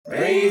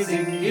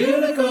Raising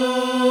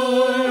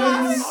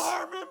Unicorns.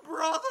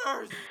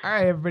 All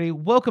right, everybody,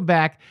 welcome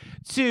back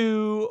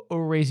to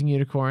Raising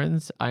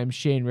Unicorns. I'm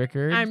Shane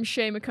Rickard. I'm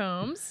Shay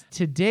McCombs.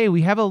 Today,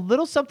 we have a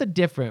little something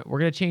different. We're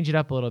going to change it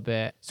up a little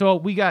bit.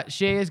 So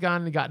Shay has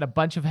gone and gotten a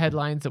bunch of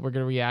headlines that we're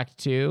going to react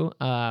to.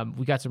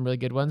 We got some really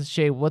good ones.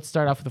 Shay, let's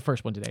start off with the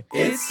first one today.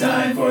 It's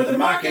time for the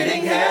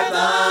marketing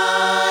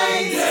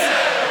headlines.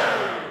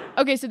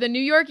 Okay, so the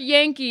New York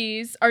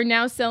Yankees are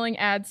now selling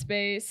ad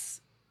space.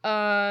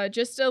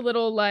 Just a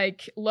little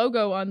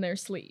logo on their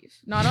sleeve,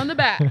 not on the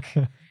back.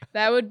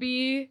 That would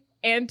be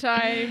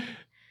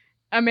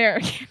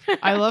anti-American.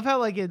 I love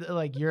how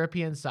in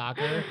European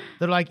soccer,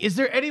 they're like, is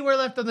there anywhere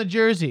left on the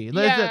jersey?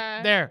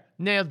 Yeah. There,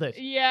 nailed it.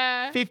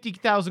 Yeah.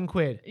 50,000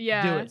 quid.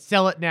 Yeah. Do it.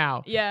 Sell it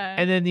now. Yeah.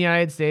 And then in the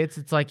United States,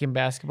 it's like in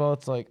basketball,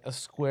 it's like a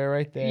square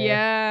right there.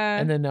 Yeah.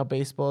 And then now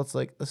baseball, it's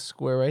like a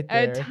square right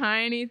there. A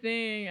tiny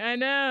thing. I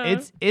know.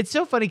 It's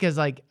so funny because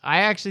I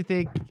actually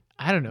think,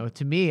 I don't know,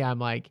 to me, I'm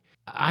like,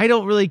 I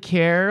don't really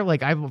care.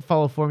 I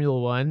follow Formula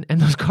One, and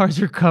those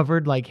cars are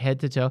covered head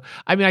to toe.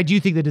 I mean, I do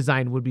think the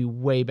design would be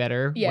way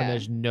better when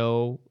there's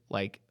no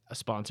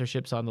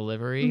sponsorships on the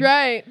livery.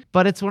 Right.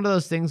 But it's one of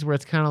those things where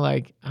it's kind of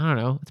I don't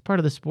know, it's part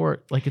of the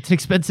sport. It's an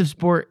expensive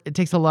sport. It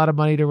takes a lot of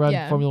money to run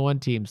Formula One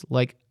teams,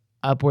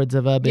 upwards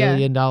of $1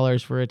 billion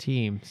for a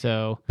team.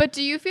 So, but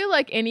do you feel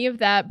like any of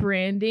that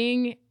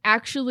branding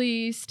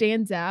actually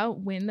stands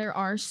out when there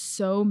are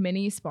so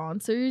many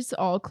sponsors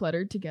all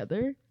cluttered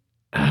together?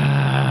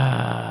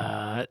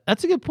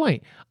 That's a good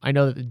point. I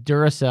know that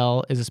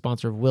Duracell is a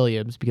sponsor of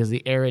Williams because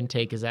the air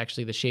intake is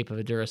actually the shape of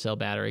a Duracell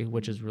battery,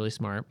 which is really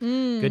smart.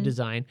 Good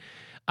design.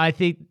 I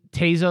think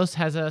Tezos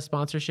has a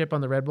sponsorship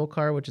on the Red Bull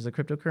car, which is a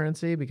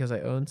cryptocurrency, because I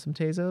own some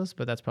Tezos,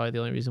 but that's probably the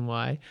only reason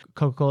why.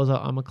 Coca-Cola's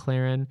on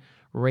McLaren.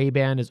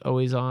 Ray-Ban is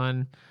always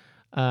on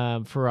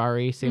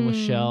Ferrari. Same with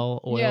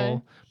Shell Oil. Yeah.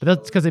 But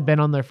that's because they've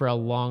been on there for a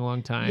long,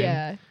 long time.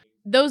 Yeah.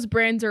 Those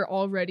brands are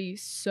already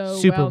so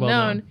Super well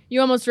known. You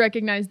almost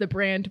recognize the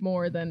brand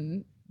more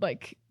than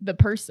the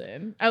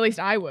person. At least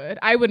I would.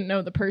 I wouldn't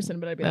know the person,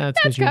 but I'd be like,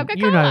 that's Coca-Cola.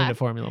 You're not into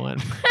Formula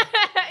One.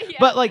 Yeah.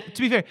 But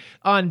to be fair,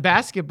 on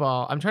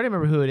basketball, I'm trying to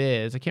remember who it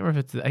is. I can't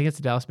remember if I think it's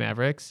the Dallas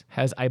Mavericks,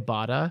 has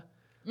Ibotta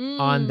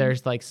on their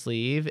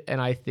sleeve, and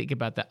I think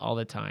about that all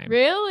the time.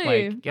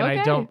 Really?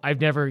 And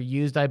I've never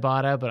used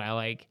Ibotta, but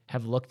I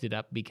have looked it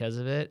up because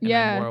of it. And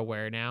I'm more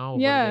aware now of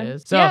what it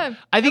is. So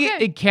I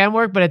think it can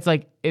work, but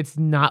it's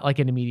not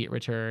an immediate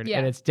return. Yeah.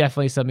 And it's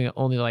definitely something that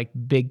only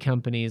big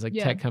companies,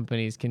 tech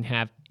companies, can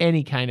have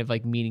any kind of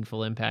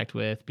meaningful impact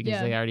with,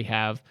 because they already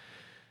have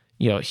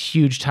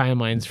huge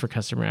timelines for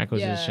customer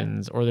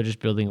acquisitions, or they're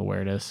just building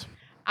awareness.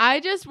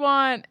 I just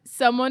want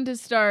someone to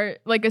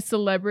start, a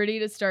celebrity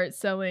to start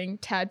selling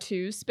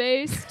tattoo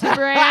space to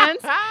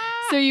brands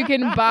so you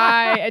can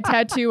buy a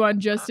tattoo on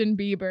Justin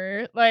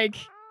Bieber.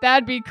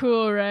 That'd be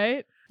cool,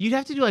 right? You'd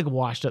have to do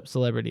washed up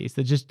celebrities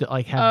that just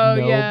have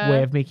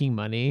way of making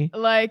money.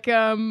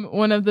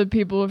 One of the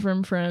people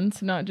from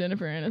Friends, not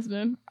Jennifer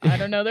Aniston. I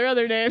don't know their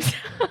other names.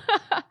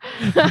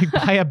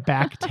 Buy a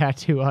back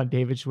tattoo on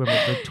David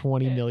Schwimmer for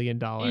 $20 million.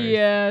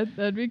 Yeah,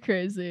 that'd be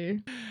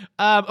crazy.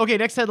 Okay,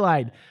 next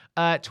headline.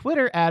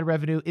 Twitter ad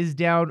revenue is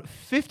down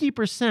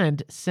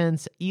 50%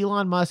 since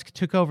Elon Musk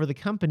took over the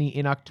company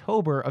in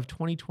October of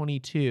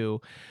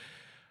 2022,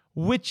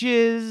 which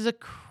is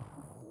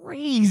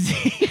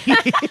crazy.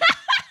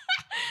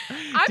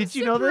 I'm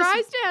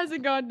surprised it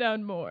hasn't gone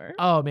down more.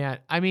 Oh man,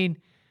 I mean,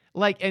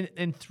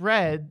 in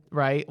Thread,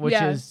 right,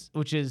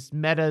 which is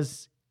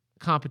Meta's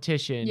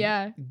competition.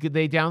 Yeah,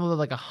 they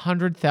downloaded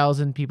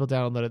 100,000 people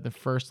downloaded the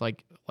first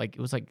it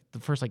was the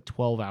first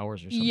 12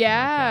 hours or something.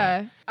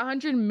 Yeah,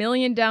 100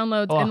 million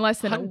downloads in less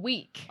than a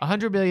week.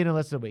 100 million in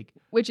less than a week,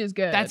 which is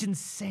good. That's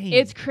insane.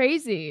 It's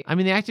crazy. I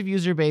mean, the active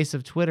user base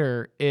of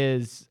Twitter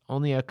is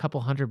only a couple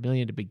 100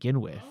 million to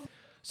begin with.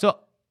 So,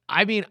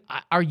 I mean,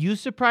 are you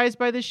surprised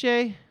by this,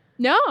 Shay?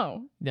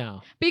 No.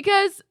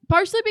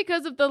 Partially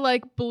because of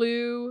the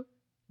blue,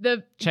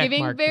 the check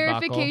giving mark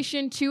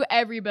verification to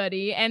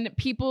everybody, and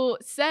people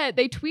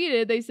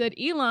tweeted, they said,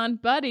 Elon,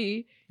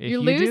 buddy,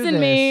 you're losing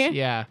me.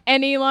 Yeah.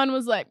 And Elon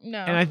was like, no.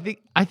 And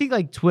I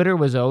think Twitter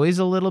was always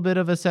a little bit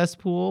of a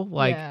cesspool,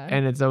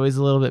 and it's always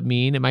a little bit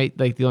mean. It might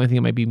the only thing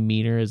that might be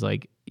meaner is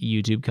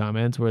YouTube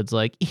comments where it's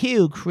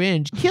ew,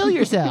 cringe, kill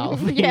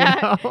yourself.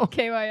 Yeah.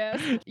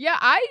 KYS. Yeah,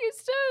 I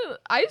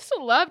used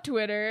to love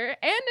Twitter,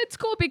 and it's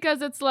cool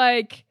because it's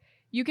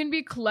you can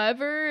be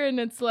clever, and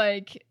it's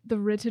the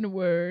written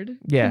word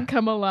can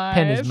come alive.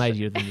 Pen is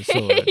mightier than the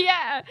sword.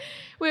 Yeah,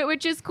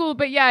 which is cool.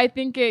 But yeah, I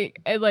think it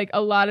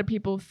a lot of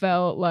people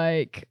felt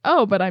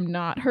oh, but I'm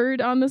not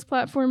heard on this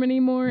platform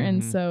anymore,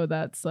 and so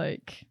that's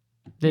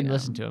Didn't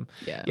listen to him.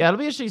 Yeah, it'll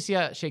be interesting to see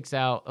how it shakes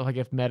out.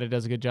 If Meta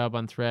does a good job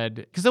on Thread,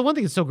 because the one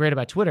thing that's so great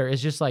about Twitter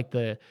is just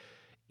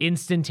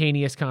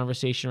instantaneous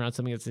conversation around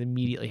something that's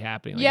immediately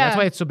happening. Like, Yeah. That's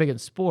why it's so big in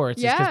sports.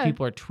 Is because Yeah.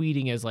 people are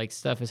tweeting as like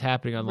stuff is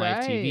happening on live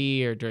Right.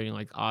 TV or during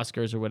like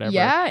Oscars or whatever.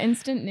 Yeah,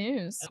 instant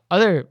news.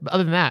 Other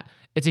than that,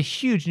 it's a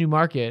huge new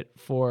market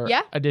for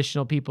Yeah.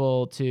 additional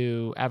people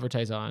to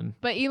advertise on.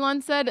 But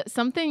Elon said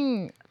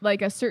something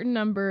like a certain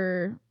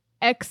number,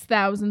 X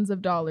thousands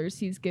of dollars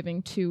he's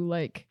giving to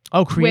like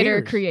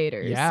Twitter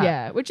creators.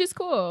 Yeah, which is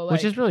cool.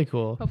 Which is really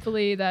cool.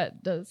 Hopefully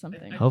that does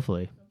something.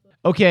 Hopefully.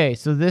 Okay,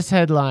 so this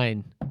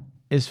headline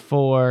is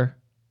for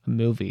a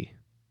movie,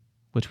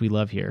 which we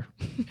love here.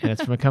 And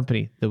it's from a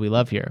company that we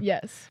love here.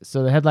 Yes.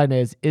 So the headline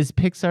is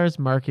Pixar's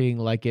marketing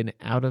like an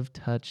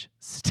out-of-touch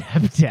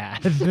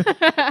stepdad?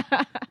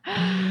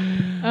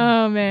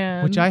 Oh,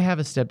 man. Which I have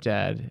a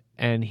stepdad,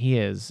 and he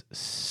is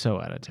so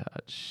out of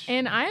touch.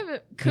 And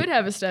could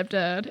have a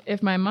stepdad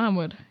if my mom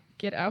would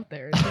get out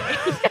there.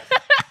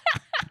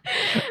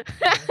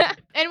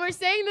 And we're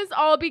saying this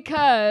all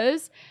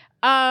because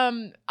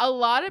a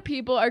lot of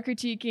people are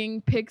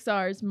critiquing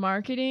Pixar's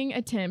marketing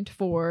attempt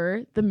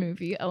for the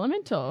movie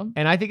Elemental.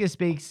 And I think it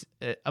speaks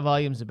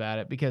volumes about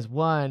it because,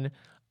 one,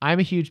 I'm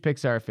a huge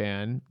Pixar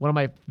fan. One of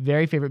my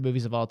very favorite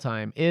movies of all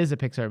time is a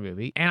Pixar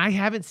movie, and I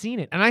haven't seen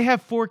it. And I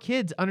have 4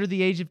 kids under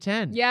the age of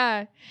 10.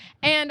 Yeah.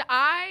 And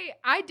I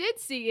did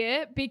see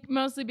it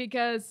mostly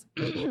because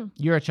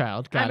You're a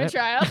child. Got I'm it. a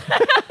child.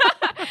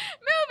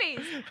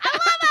 Movies. I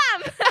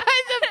love them.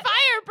 I'm a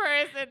fire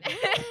person.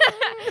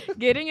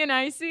 Getting an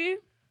icy.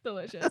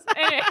 Delicious.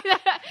 Anyway,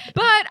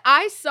 but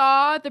I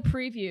saw the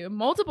preview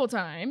multiple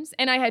times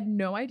and I had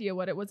no idea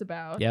what it was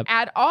about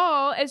at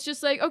all. It's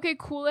just like, okay,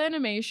 cool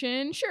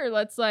animation. Sure,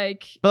 let's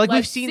like. But like let's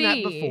we've seen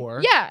that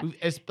before. Yeah.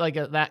 It's like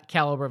that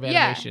caliber of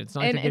animation. It's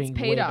not like and they're getting it's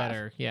paid way off.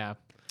 better. Yeah.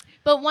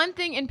 But one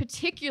thing in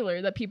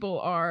particular that people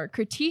are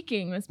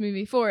critiquing this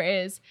movie for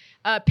is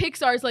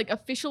Pixar's like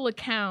official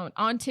account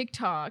on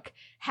TikTok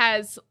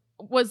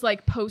was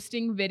like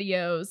posting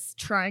videos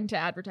trying to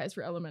advertise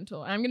for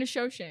Elemental. And I'm going to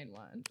show Shane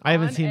one. I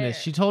haven't seen this.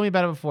 She told me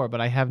about it before, but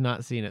I have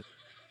not seen it.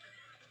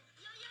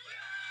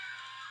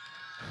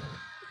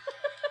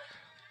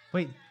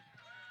 Wait.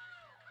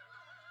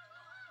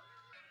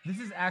 This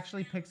is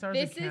actually Pixar's account?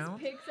 This is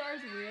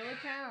Pixar's real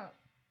account.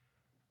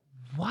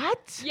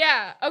 What?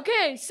 Yeah.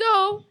 Okay.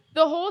 So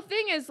the whole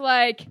thing is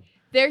like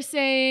they're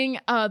saying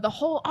the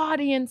whole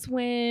audience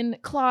when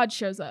Claude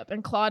shows up,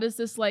 and Claude is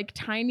this like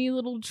tiny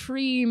little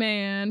tree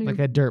man, Like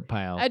a dirt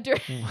pile.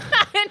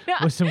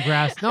 With some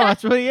grass. No,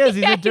 that's what he is.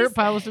 He's a dirt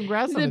pile with some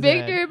grass on his head. He's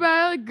a big dirt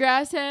pile,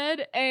 grass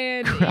head,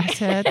 and grass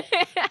head,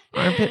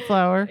 armpit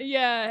flower.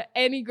 Yeah,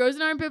 and he grows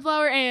an armpit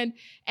flower, and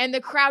the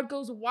crowd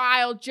goes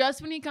wild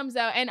just when he comes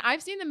out. And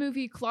I've seen the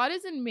movie. Claude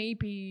is in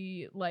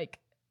maybe like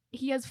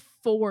he has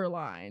 4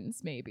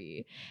 lines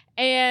maybe,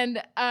 and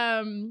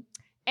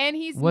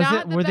he's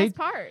not the best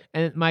part.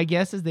 And my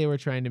guess is they were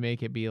trying to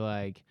make it be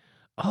like,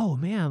 oh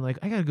man, like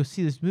I gotta go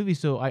see this movie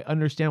so I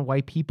understand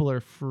why people are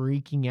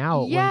freaking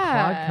out when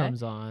Claude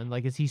comes on.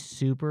 Like, is he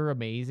super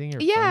amazing or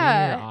funny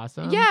or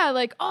awesome? Yeah,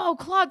 like, oh,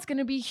 Claude's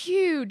gonna be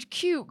huge,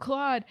 cute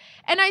Claude.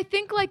 And I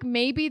think like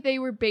maybe they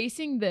were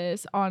basing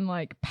this on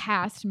like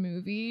past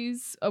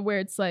movies where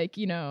it's like,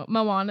 you know,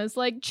 Moana's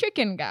like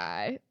chicken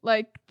guy,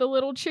 like the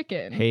little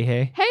chicken.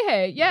 Hey.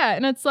 Yeah.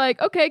 And it's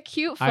like, okay,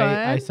 cute, fun.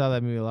 I saw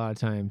that movie a lot of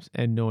times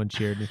and no one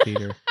cheered in the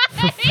theater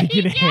for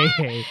freaking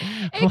Hey.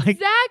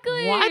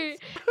 Exactly. What?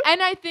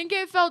 And I think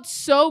it felt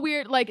so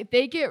weird. Like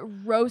they get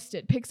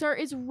roasted. Pixar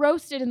is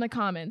roasted in the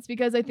comments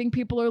because I think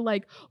people are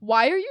like,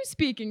 why are you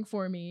speaking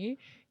for me?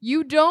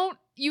 You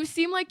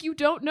seem like you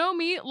don't know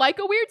me like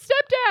a weird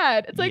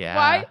stepdad. It's like,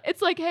 why?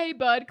 It's like, hey,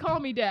 bud, call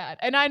me dad.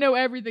 And I know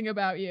everything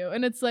about you.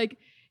 And it's like,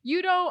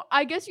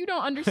 I guess you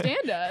don't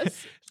understand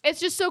us. It's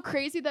just so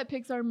crazy that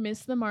Pixar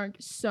missed the mark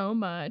so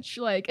much.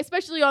 Like,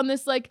 especially on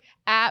this like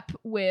app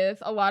with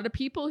a lot of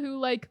people who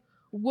like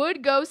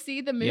would go see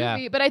the movie.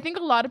 Yeah. But I think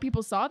a lot of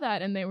people saw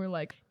that and they were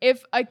like,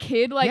 if a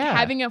kid like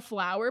having a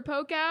flower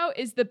poke out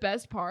is the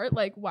best part,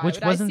 like why would I see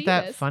this? Which wasn't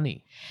that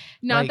funny.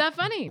 Not that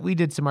funny. We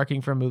did some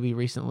marketing for a movie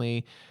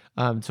recently.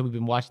 So we've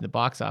been watching the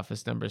box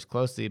office numbers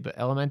closely, but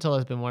Elemental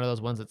has been one of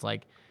those ones that's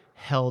like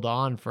held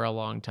on for a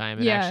long time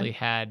and actually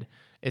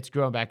it's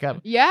growing back up.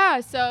 Yeah.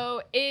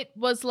 So it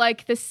was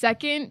like the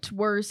second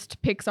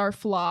worst Pixar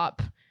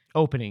flop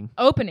opening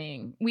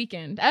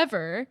weekend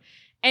ever.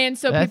 And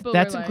so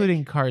that's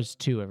including Cars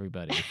 2,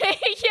 everybody.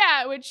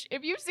 Yeah, which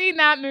if you've seen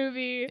that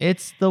movie,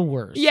 it's the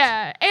worst.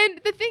 Yeah.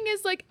 And the thing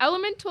is like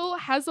Elemental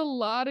has a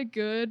lot of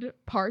good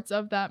parts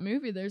of that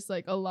movie. There's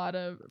like a lot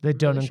of that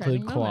don't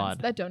include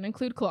Claude.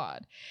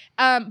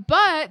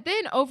 But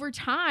then over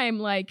time,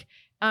 like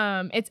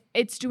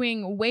it's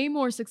doing way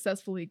more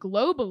successfully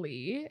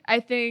globally. I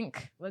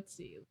think, let's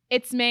see.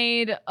 It's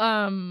made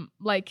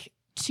like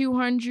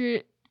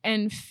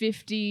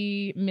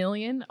 250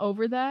 million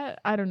over that.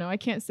 I don't know. I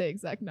can't say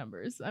exact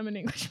numbers. I'm an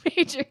English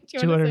major.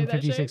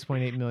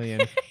 256.8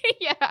 million.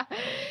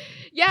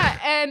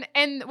 Yeah,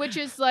 and which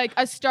is like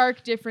a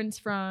stark difference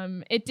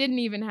from it didn't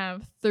even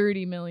have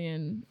 30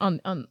 million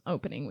on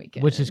opening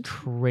weekend. Which is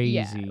crazy.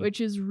 Yeah,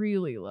 which is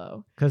really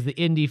low. Because the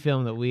indie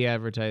film that we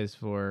advertised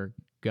for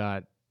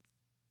got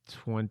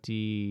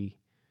 $8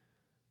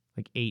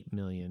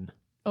 million.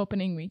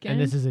 Opening weekend.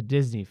 And this is a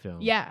Disney film.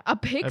 Yeah, a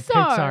Pixar.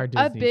 Pixar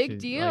a Disney big film.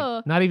 deal.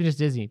 Like, not even just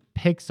Disney,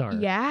 Pixar.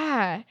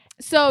 Yeah.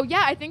 So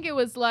yeah, I think it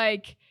was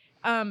like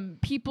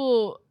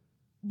people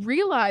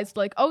realized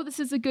like, oh, this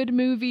is a good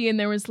movie, and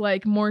there was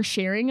like more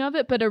sharing of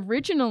it. But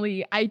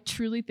originally, I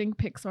truly think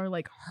Pixar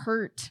like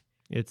hurt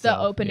the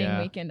opening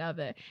weekend of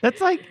it.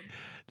 That's like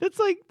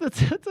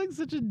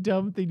such a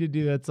dumb thing to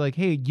do. That's like,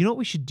 hey, you know what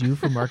we should do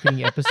for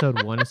marketing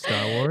episode 1 of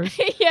Star Wars?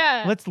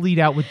 Yeah. Let's lead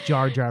out with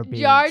Jar Jar Binks.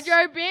 Jar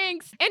Jar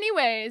Binks.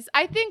 Anyways,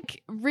 I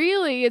think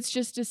really it's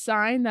just a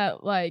sign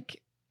that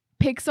like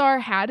Pixar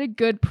had a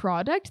good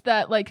product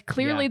that like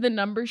clearly the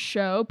numbers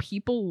show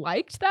people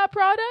liked that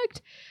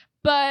product,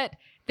 but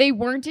they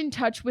weren't in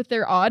touch with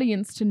their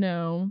audience to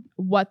know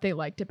what they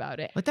liked about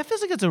it. Like that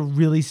feels like it's a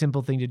really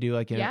simple thing to do,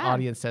 like in an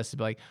audience test to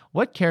be like,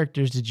 what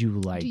characters did you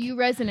like? Do you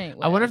resonate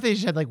with? I wonder if they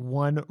just had like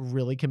one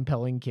really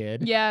compelling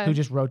kid who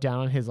just wrote down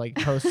on his like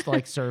post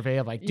like survey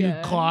of like,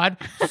 dude, Claude,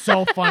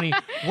 so funny.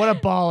 What a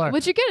baller.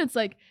 Which again, it's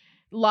like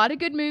a lot of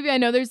good movie. I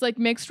know there's like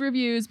mixed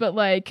reviews, but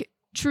like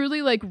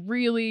truly like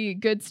really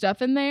good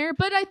stuff in there.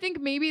 But I think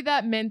maybe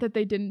that meant that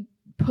they didn't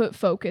put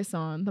focus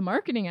on the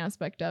marketing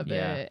aspect of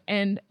it,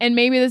 and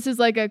maybe this is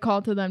like a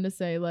call to them to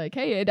say like,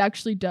 hey, it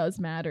actually does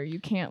matter. You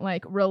can't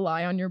like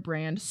rely on your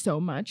brand so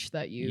much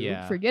that you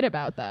forget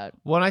about that.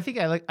 Well, and I think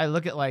I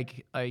look at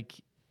like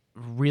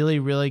really,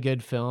 really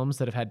good films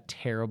that have had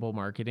terrible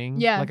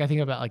marketing. Yeah. Like I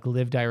think about like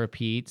Live, Die,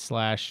 Repeat /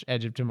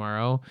 Edge of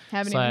Tomorrow.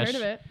 Haven't even heard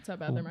of it. It's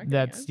about their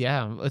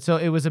marketing. So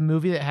it was a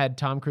movie that had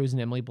Tom Cruise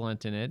and Emily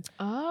Blunt in it.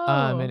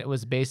 Oh. And it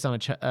was based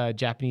on a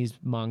Japanese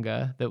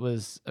manga that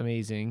was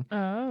amazing.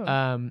 Oh.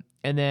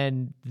 And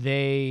then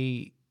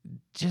they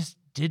just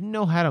didn't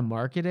know how to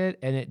market it,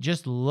 and it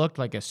just looked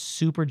like a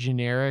super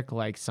generic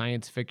like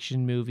science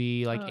fiction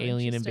movie, like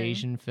alien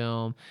invasion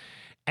film.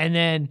 And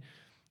then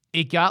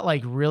it got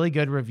like really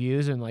good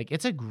reviews, and like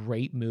it's a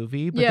great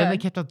movie, but then they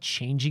kept on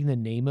changing the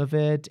name of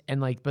it,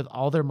 and like but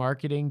all their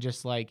marketing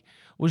just like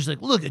was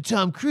like, look at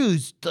Tom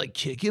Cruise like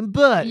kicking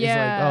butt. It's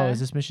like, oh,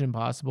 is this Mission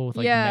Impossible with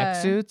like mech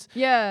suits?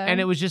 Yeah.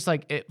 And it was just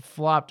like it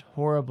flopped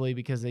horribly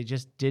because they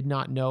just did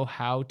not know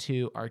how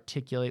to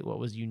articulate what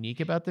was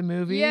unique about the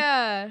movie.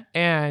 Yeah.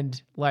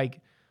 And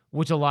like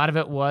which a lot of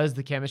it was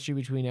the chemistry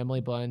between Emily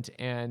Blunt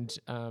and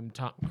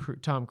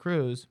Tom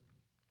Cruise,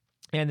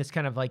 and this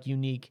kind of like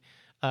unique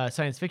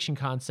science fiction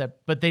concept,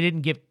 but they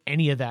didn't give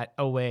any of that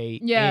away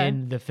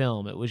in the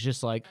film. It was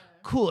just like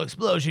cool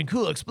explosion,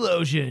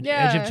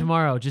 Edge of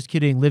Tomorrow, just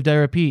kidding, Live, Die,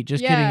 Repeat,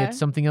 just kidding, it's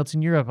something else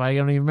in Europe, I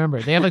don't even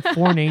remember. They have like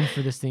 4 names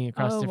for this thing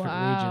across different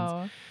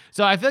regions.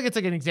 So I feel like it's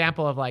like an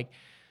example of like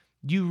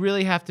you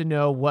really have to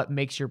know what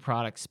makes your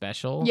product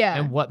special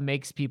and what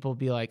makes people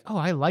be like, oh,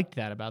 I liked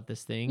that about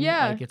this thing.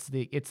 Like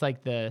it's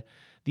like the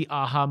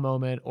aha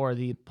moment, or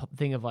the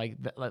thing of like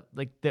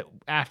that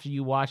after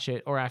you watch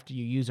it or after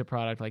you use a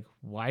product, like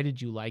why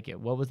did you like it?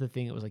 What was the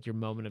thing that was like your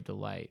moment of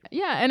delight?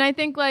 Yeah, and I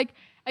think like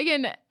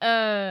again,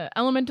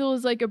 Elemental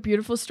is like a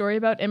beautiful story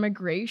about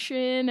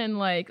immigration and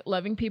like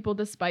loving people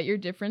despite your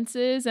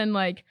differences, and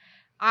like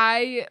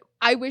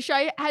I wish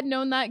I had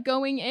known that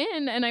going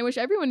in, and I wish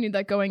everyone knew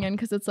that going in,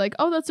 because it's like,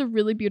 oh, that's a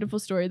really beautiful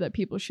story that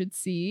people should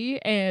see,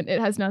 and it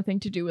has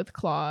nothing to do with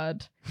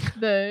Claude,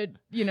 the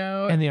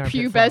and the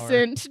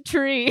pubescent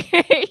tree.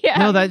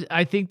 No, that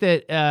I think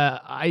that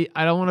I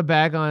don't want to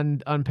bag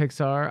on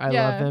Pixar. I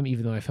love them,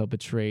 even though I felt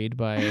betrayed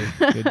by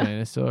Good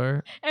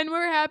Dinosaur. And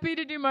we're happy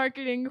to do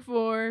marketing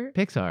for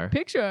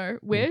Pixar.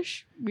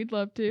 Wish we'd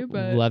love to,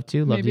 but love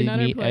to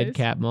meet Ed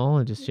Catmull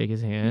and just shake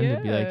his hand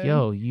and be like,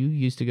 yo, you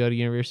used to go to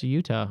University of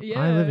Utah.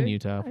 I live in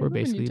Utah. We're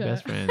basically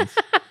best friends.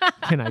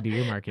 Can I do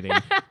your marketing?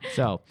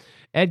 So,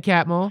 Ed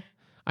Catmull,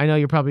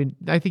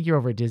 I think you're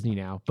over at Disney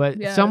now,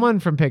 but someone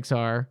from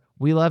Pixar,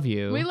 we love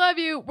you. We love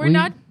you. We're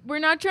not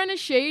trying to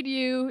shade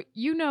you.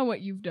 You know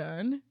what you've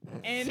done.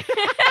 And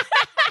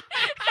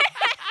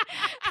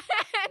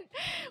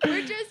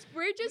we're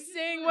just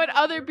saying what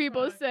other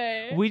people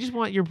say. We just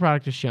want your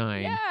product to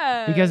shine.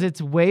 Yeah. Because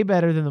it's way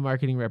better than the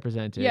marketing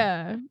represented.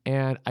 Yeah.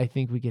 And I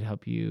think we could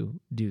help you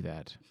do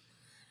that.